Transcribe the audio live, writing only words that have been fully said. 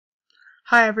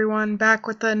Hi everyone, back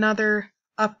with another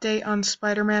update on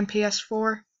Spider-Man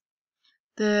PS4.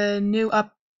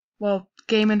 The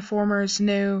Game Informer's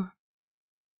new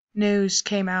news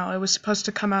came out. It was supposed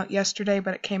to come out yesterday,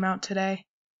 but it came out today.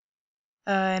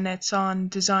 And it's on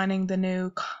designing the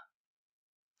new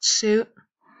suit.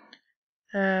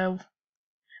 All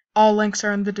links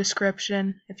are in the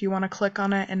description if you want to click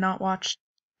on it and not watch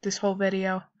this whole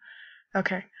video.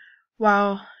 Okay.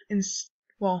 This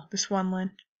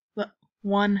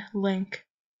one link.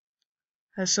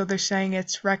 So they're saying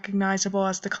it's recognizable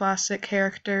as the classic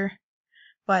character,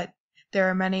 but there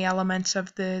are many elements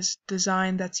of this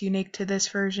design that's unique to this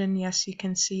version. Yes, you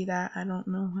can see that. I don't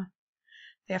know.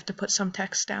 They have to put some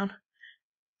text down.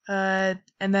 And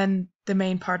then the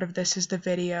main part of this is the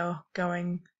video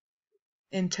going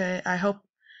into, I hope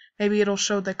maybe it'll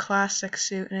show the classic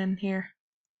suit in here.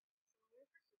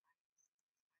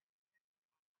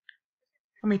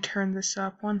 Let me turn this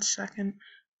up 1 second.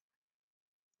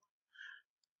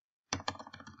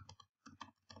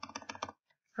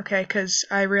 Okay, because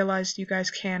I realized you guys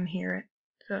can hear it.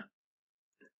 So.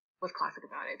 Was classic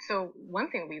about it. So one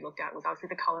thing we looked at was obviously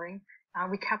the coloring.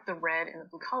 We kept the red and the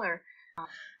blue color.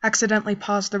 Accidentally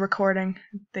paused the recording.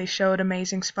 They showed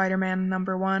Amazing Spider-Man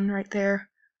 #1 right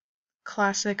there.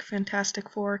 Classic Fantastic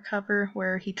Four cover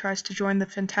where he tries to join the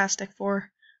Fantastic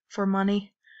Four for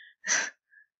money.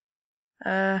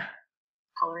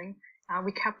 Coloring.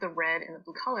 We kept the red and the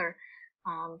blue color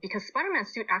because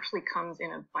Spider-Man's suit actually comes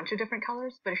in a bunch of different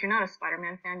colors, but if you're not a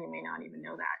Spider-Man fan, you may not even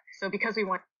know that. So because we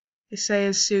want They say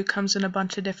his suit comes in a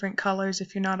bunch of different colors.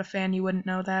 If you're not a fan, you wouldn't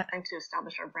know that. to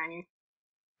establish our brand new.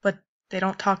 But they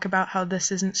don't talk about how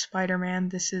this isn't Spider-Man.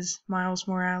 This is Miles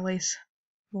Morales.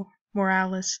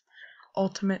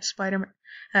 Ultimate Spider-Man.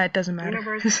 It doesn't matter.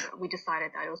 Universe, we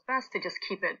decided that it was best to just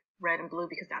keep it red and blue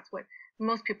because that's what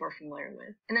most people are familiar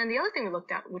with. And then the other thing we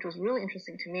looked at, which was really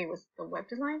interesting to me, was the web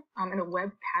design and the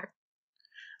web pattern.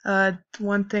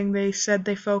 One thing they said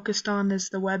they focused on is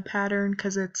the web pattern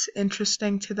because it's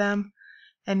interesting to them.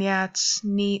 And yeah, it's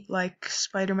neat, like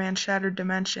Spider-Man Shattered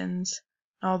Dimensions,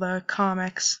 all the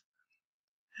comics.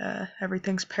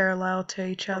 Everything's parallel to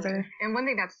each other. And one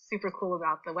thing that's super cool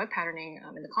about the web patterning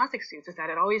in the classic suits is that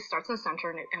it always starts in the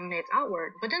center and it emanates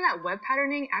outward. But then that web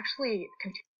patterning actually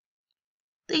continues.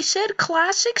 They said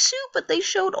classic suit, but they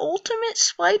showed Ultimate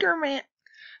Spider-Man.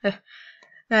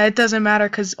 It doesn't matter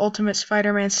because Ultimate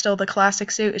Spider-Man's still the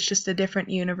classic suit. It's just a different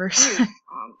universe.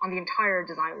 On the entire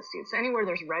design of the suit. So anywhere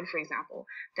there's red, for example,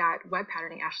 that web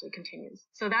patterning actually continues.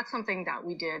 So that's something that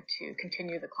we did to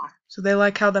continue the classic. So they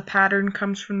like how the pattern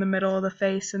comes from the middle of the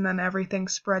face and then everything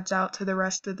spreads out to the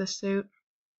rest of the suit.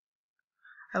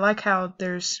 I like how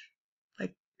there's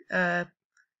like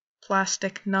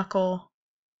plastic knuckle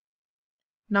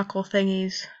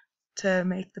thingies to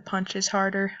make the punches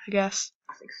harder, I guess.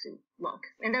 Classic suit look.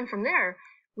 And then from there,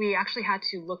 we actually had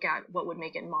to look at what would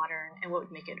make it modern and what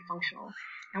would make it functional.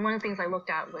 And one of the things I looked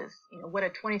at was, what a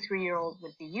 23-year-old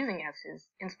would be using as his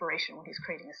inspiration when he's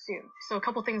creating a suit. So a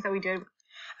couple things that we did.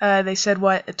 They said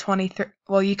what a 23.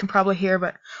 Well, you can probably hear,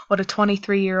 but what a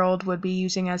 23-year-old would be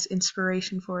using as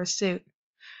inspiration for a suit.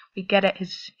 We get it.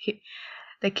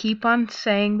 They keep on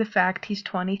saying the fact he's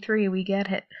 23. We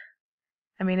get it.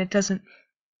 I mean, it's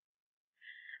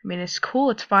cool.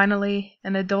 It's finally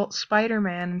an adult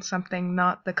Spider-Man and something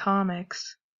not the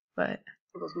comics, but.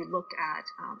 Was we looked at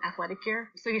athletic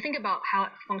gear. So you think about how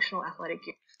functional athletic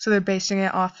gear. So they're basing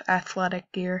it off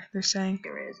athletic gear, they're saying.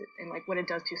 Is and like what it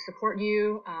does to support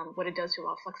you, what it does to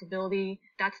allow flexibility.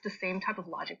 That's the same type of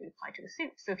logic we apply to the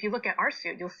suit. So if you look at our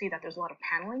suit, you'll see that there's a lot of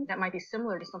paneling that might be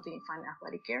similar to something you find in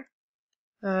athletic gear.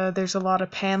 There's a lot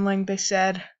of paneling, they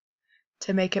said,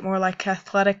 to make it more like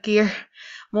athletic gear.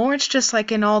 More, it's just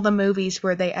like in all the movies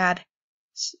where they add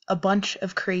a bunch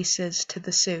of creases to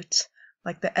the suits.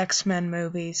 Like the X-Men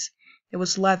movies. It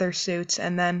was leather suits,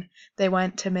 and then they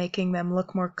went to making them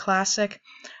look more classic,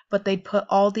 but they'd put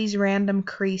all these random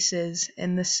creases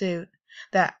in the suit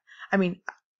that,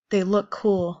 they look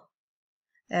cool,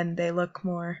 and they look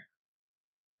more,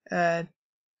 I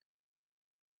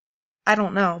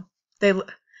don't know. They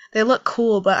look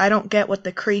cool, but I don't get what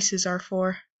the creases are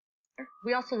for.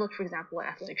 We also looked, for example, at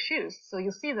athletic shoes. So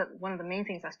you'll see that one of the main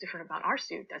things that's different about our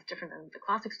suit, that's different than the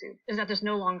classic suit, is that there's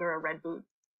no longer a red boot.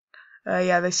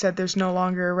 Yeah, they said there's no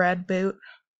longer a red boot.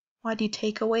 Why do you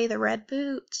take away the red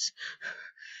boots?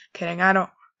 Kidding, I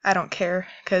don't care,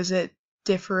 because it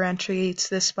differentiates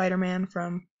this Spider-Man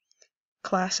from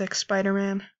classic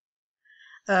Spider-Man.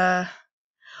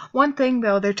 One thing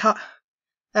though,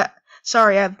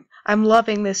 I'm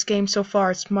loving this game so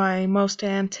far. It's my most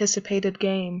anticipated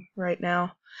game right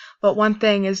now. But one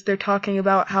thing is they're talking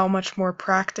about how much more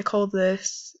practical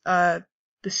this the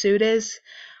suit is.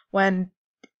 When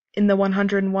in the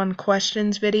 101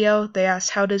 questions video, they asked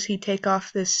how does he take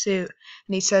off this suit,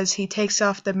 and he says he takes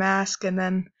off the mask and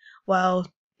then, well,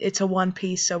 it's a one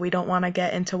piece, so we don't want to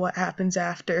get into what happens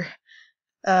after.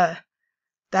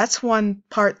 That's one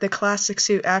part the classic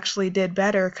suit actually did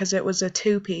better because it was a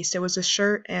two-piece. It was a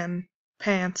shirt and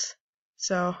pants.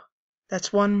 So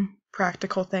that's one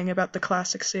practical thing about the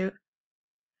classic suit.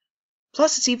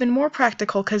 Plus, it's even more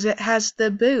practical because it has the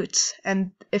boots,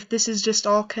 and if this is just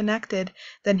all connected,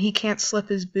 then he can't slip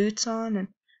his boots on, and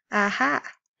aha!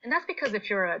 And that's because if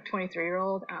you're a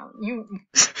 23-year-old, you...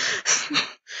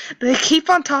 They keep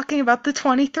on talking about the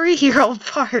 23-year-old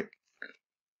part.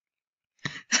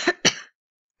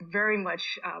 very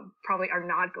much probably are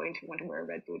not going to want to wear a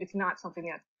red boot. It's not something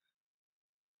that...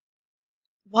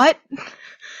 What?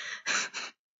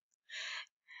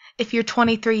 If you're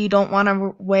 23, you don't want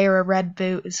to wear a red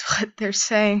boot, is what they're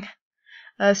saying.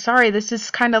 Sorry, this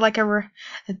is kind of like I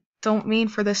don't mean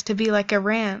for this to be like a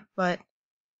rant, but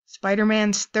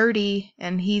Spider-Man's 30,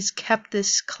 and he's kept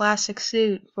this classic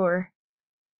suit for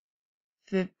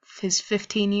his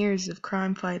 15 years of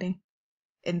crime fighting.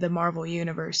 In the Marvel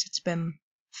Universe, it's been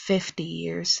 50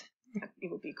 years.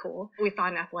 It would be cool. We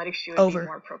thought an athletic shoe would be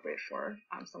more appropriate for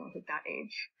someone who's that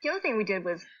age. The other thing we did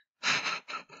was...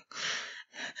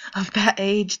 Of that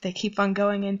age, they keep on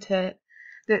going into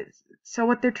it. So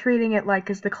what they're treating it like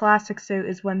is the classic suit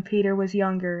is when Peter was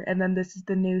younger, and then this is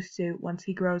the new suit once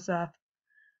he grows up.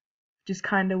 Which is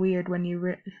kind of weird when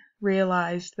you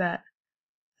realize that...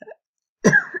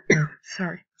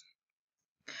 Sorry.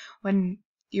 When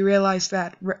you realize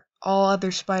that all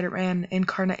other Spider-Man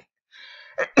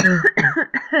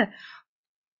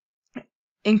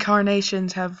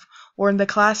incarnations have worn the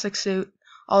classic suit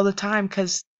all the time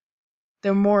because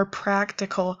they're more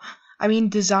practical. I mean,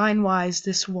 design-wise,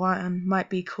 this one might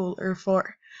be cooler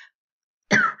for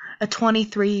a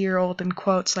 23-year-old in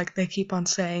quotes like they keep on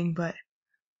saying, but...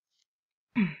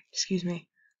 Excuse me.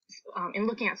 In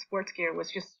looking at sports gear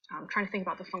was just trying to think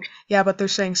about the function. Yeah, but they're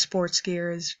saying sports gear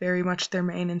is very much their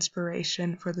main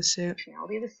inspiration for the suit.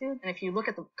 Functionality of the suit, and if you look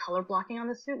at the color blocking on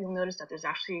the suit, you'll notice that there's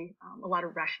actually a lot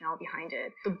of rationale behind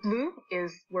it. The blue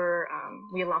is where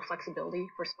we allow flexibility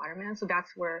for Spider-Man, so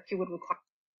that's where he would require.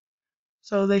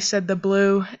 So they said the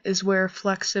blue is where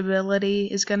flexibility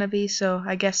is gonna be, so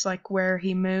I guess like where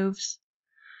he moves.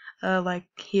 Like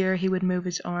here, he would move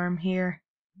his arm here.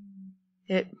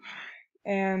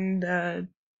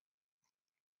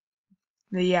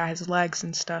 Yeah, his legs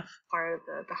and stuff. Part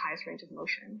of the highest range of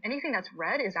motion. Anything that's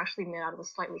red is actually made out of a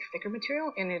slightly thicker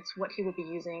material, and it's what he would be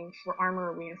using for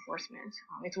armor reinforcement.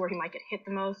 It's where he might get hit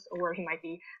the most, or where he might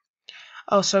be...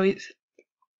 Oh, so he's...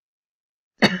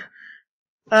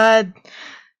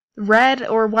 red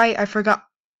or white, I forgot.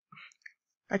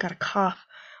 I got a cough.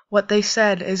 What they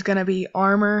said is gonna be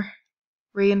armor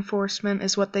reinforcement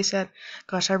is what they said.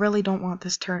 Gosh, I really don't want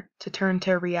this to turn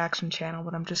to a reaction channel,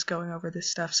 but I'm just going over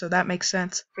this stuff, so that makes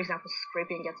sense. For example,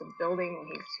 scraping against a building when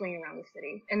he's swinging around the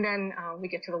city. And then we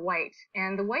get to the white.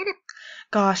 And the white is...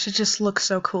 Gosh, it just looks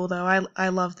so cool, though. I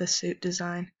love the suit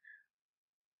design.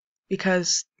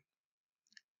 Because,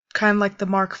 kind of like the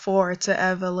Mark IV, it's an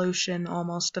evolution,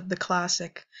 almost, of the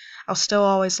classic. I'll still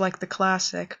always like the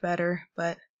classic better,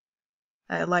 but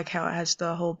I like how it has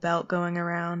the whole belt going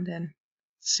around, and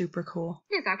super cool.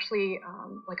 It is actually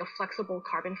like a flexible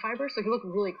carbon fiber, so if you look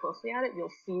really closely at it, you'll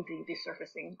see the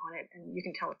surfacing on it, and you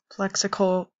can tell.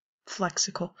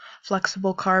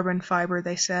 Flexible carbon fiber,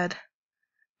 they said.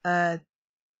 There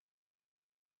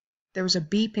was a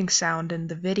beeping sound in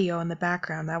the video in the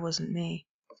background. That wasn't me.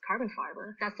 It's carbon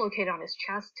fiber. That's located on his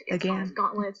chest, it's on his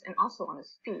gauntlets, and also on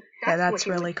his feet. That's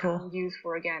really cool. Used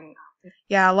for, again...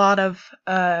 Yeah, a lot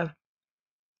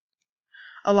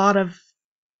of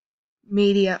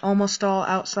media, almost all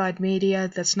outside media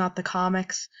that's not the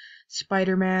comics.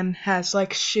 Spider-Man has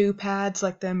like shoe pads,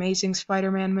 like the Amazing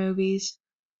Spider-Man movies.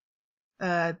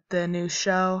 The new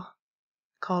show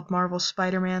called Marvel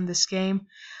Spider-Man, this game.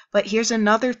 But here's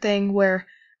another thing where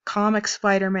comic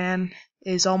Spider-Man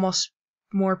is almost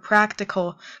more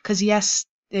practical, because yes,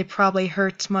 it probably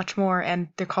hurts much more, and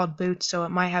they're called boots, so it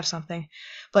might have something.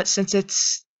 But since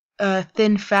it's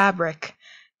thin fabric,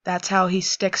 that's how he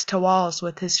sticks to walls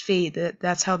with his feet.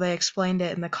 That's how they explained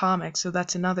it in the comics, so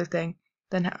that's another thing.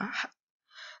 Then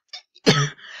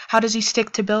how does he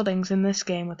stick to buildings in this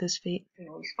game with his feet?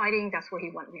 He's fighting, that's where he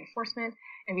wants reinforcement,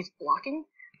 and he's blocking.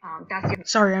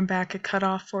 Sorry, I'm back. It cut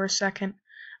off for a second.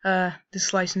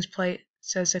 This license plate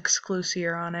says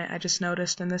Exclusior on it. I just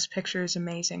noticed, and this picture is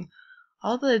amazing.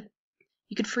 You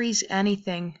could freeze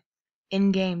anything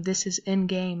in-game. This is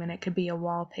in-game, and it could be a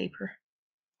wallpaper.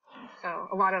 So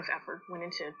a lot of effort went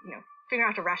into, figuring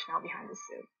out the rationale behind this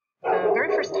suit. The very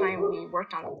first time we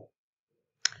worked on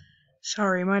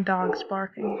Sorry, my dog's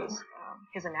barking.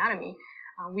 his anatomy,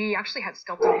 we actually had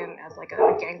sculpted him as like a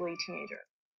gangly teenager.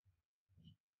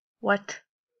 What?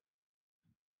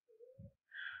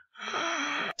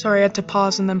 Sorry, I had to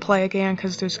pause and then play again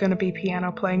because there's going to be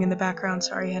piano playing in the background.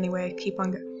 Sorry, anyway, keep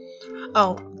on going.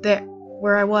 Oh, there,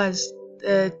 where I was.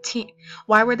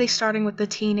 Why were they starting with the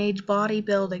teenage body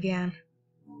build again?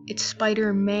 It's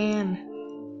Spider-Man.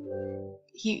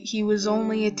 He was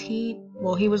only a teen.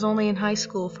 Well, he was only in high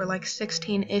school for like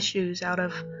 16 issues out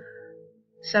of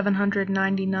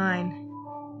 799.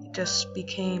 It just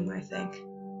became, I think.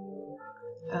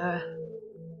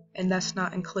 And that's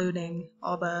not including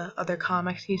all the other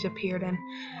comics he's appeared in.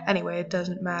 Anyway, it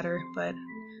doesn't matter, but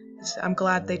I'm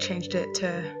glad they changed it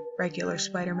to regular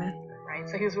Spider-Man. Right,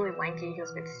 so he was really lanky, he was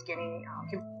a bit skinny.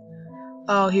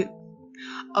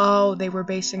 They were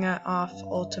basing it off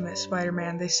Ultimate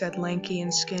Spider-Man. They said lanky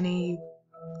and skinny.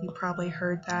 You probably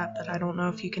heard that, but I don't know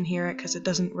if you can hear it because it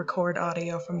doesn't record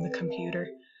audio from the computer.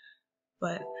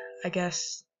 But I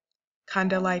guess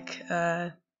kind of like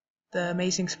the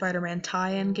Amazing Spider-Man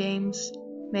tie-in games,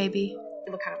 maybe.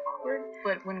 It looked kind of awkward,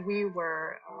 but when we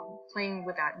were playing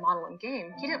with that model in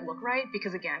game, he didn't look right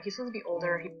because, again, he's supposed to be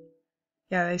older.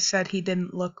 Yeah, they said he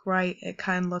didn't look right. It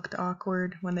kind of looked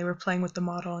awkward when they were playing with the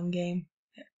model in game.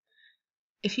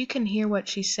 If you can hear what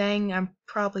she's saying, I'm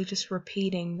probably just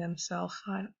repeating themselves.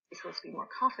 He's supposed to be more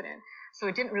confident, so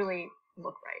it didn't really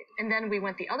look right. And then we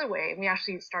went the other way, and we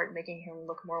actually started making him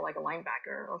look more like a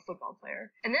linebacker or a football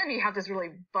player. And then you have this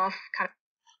really buff kind of...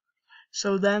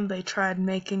 So then they tried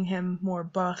making him more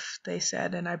buff, they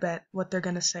said, and I bet what they're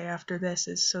going to say after this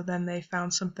is, so then they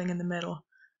found something in the middle.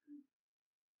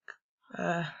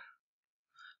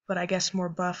 But I guess more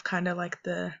buff, kind of like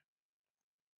the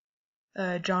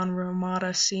John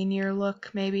Romita Sr.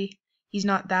 look, maybe. He's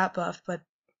not that buff, but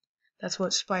that's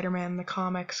what Spider-Man in the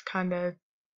comics kind of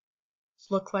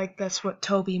look like. That's what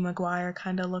Tobey Maguire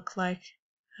kind of looked like.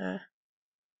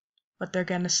 What they're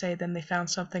gonna say, then they found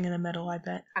something in the middle, I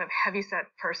bet. Kind of heavy-set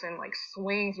person, like,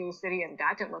 swinging through the city, and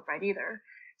that didn't look right either.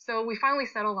 So we finally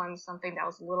settled on something that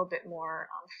was a little bit more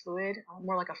fluid,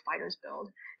 more like a fighter's build,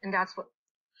 and that's what...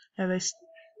 Yeah,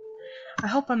 I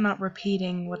hope I'm not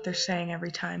repeating what they're saying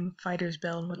every time. Fighters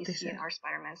build what they say. In our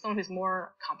Spider-Man, someone who's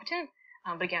more competent,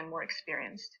 but again, more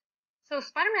experienced. So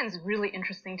Spider-Man is really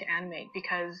interesting to animate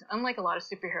because unlike a lot of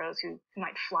superheroes who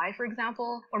might fly, for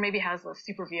example, or maybe has a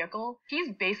super vehicle,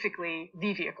 he's basically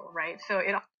the vehicle, right?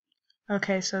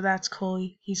 Okay, so that's cool.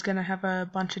 He's gonna have a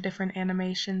bunch of different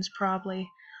animations, probably.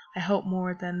 I hope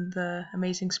more than the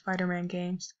Amazing Spider-Man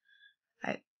games.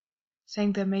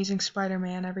 Saying the Amazing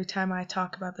Spider-Man every time I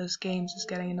talk about those games is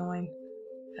getting annoying.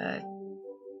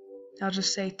 I'll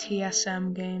just say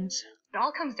TSM games. It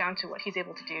all comes down to what he's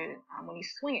able to do when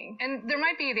he's swinging. And there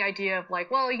might be the idea of like,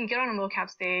 well, you can get on a mocap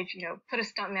stage, put a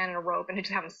stuntman in a rope and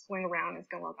just have him swing around and it's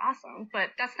going to look awesome. But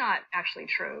that's not actually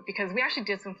true because we actually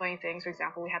did some funny things. For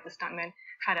example, we had the stuntman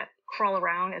try to crawl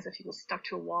around as if he was stuck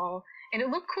to a wall. And it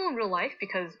looked cool in real life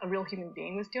because a real human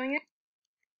being was doing it.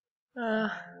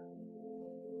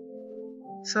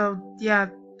 So, yeah,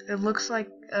 it looks like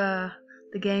the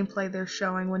gameplay they're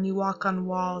showing when you walk on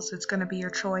walls, it's going to be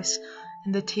your choice.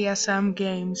 In the TSM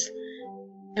games,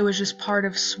 it was just part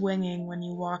of swinging when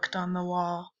you walked on the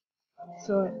wall.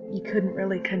 So you couldn't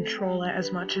really control it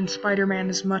as much. And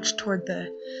Spider-Man is much toward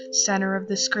the center of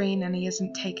the screen, and he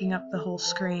isn't taking up the whole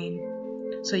screen.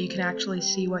 So you can actually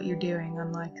see what you're doing,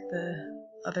 unlike the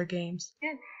other games.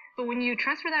 Yeah. But when you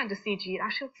transfer that into CG, it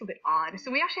actually looks a bit odd. So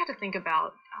we actually had to think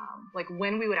about like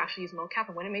when we would actually use mocap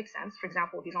and when it made sense. For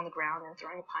example, if he's on the ground and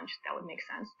throwing a punch, that would make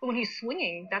sense. But when he's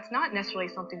swinging, that's not necessarily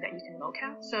something that you can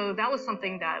mocap. So that was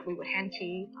something that we would hand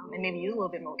key and maybe use a little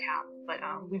bit mocap. But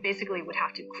we basically would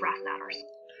have to craft that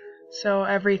ourselves. So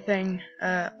everything,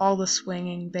 all the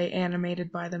swinging, they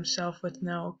animated by themselves with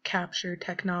no capture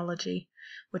technology,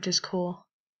 which is cool.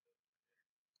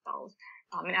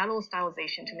 And add a little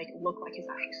stylization to make it look like he's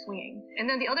actually swinging. And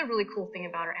then the other really cool thing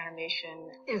about our animation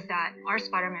is that our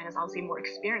Spider-Man is obviously a more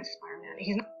experienced Spider-Man.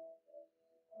 He's not...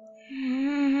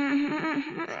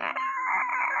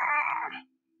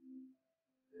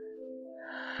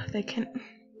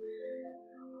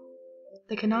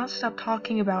 They cannot stop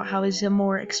talking about how he's a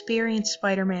more experienced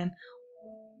Spider-Man.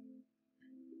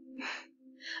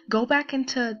 Go back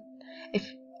into...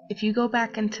 If you go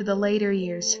back into the later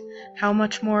years, how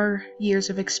much more years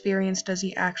of experience does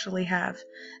he actually have?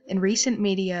 In recent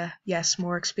media, yes,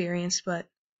 more experience, but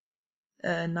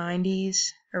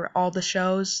 90s, or all the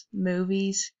shows,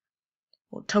 movies,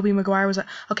 Toby Maguire was like,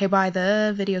 okay, bye,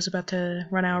 the video's about to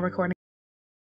run out of recording.